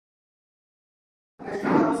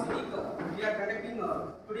last week we are conducting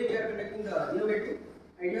today we are conducting the innovative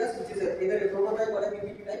ideas, which is either a prototype or a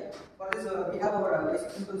PPT type. For this we have our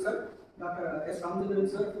principal sir, Dr. S. Ramachandran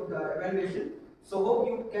sir, for the evaluation. So hope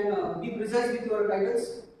you can be precise with your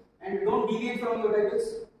titles and don't deviate from your titles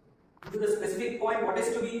to the specific point what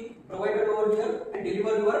is to be provided over here and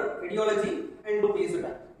deliver your ideology and don't waste the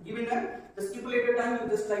time. Given that the stipulated time, you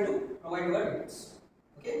just try to provide your details.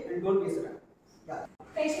 Okay, and don't waste the time. Yeah.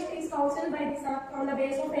 Patient is counseled by this on the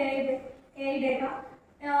basis of AI data.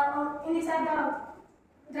 In this are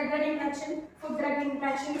the drug interaction, food drug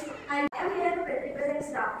interactions, and I am here to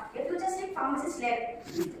represent the futuristic pharmacist-led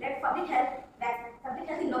public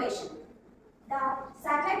health innovation. The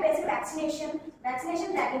satellite-based vaccination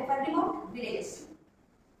tracking for remote villages.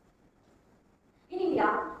 In India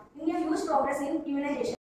huge progress in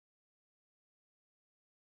immunization.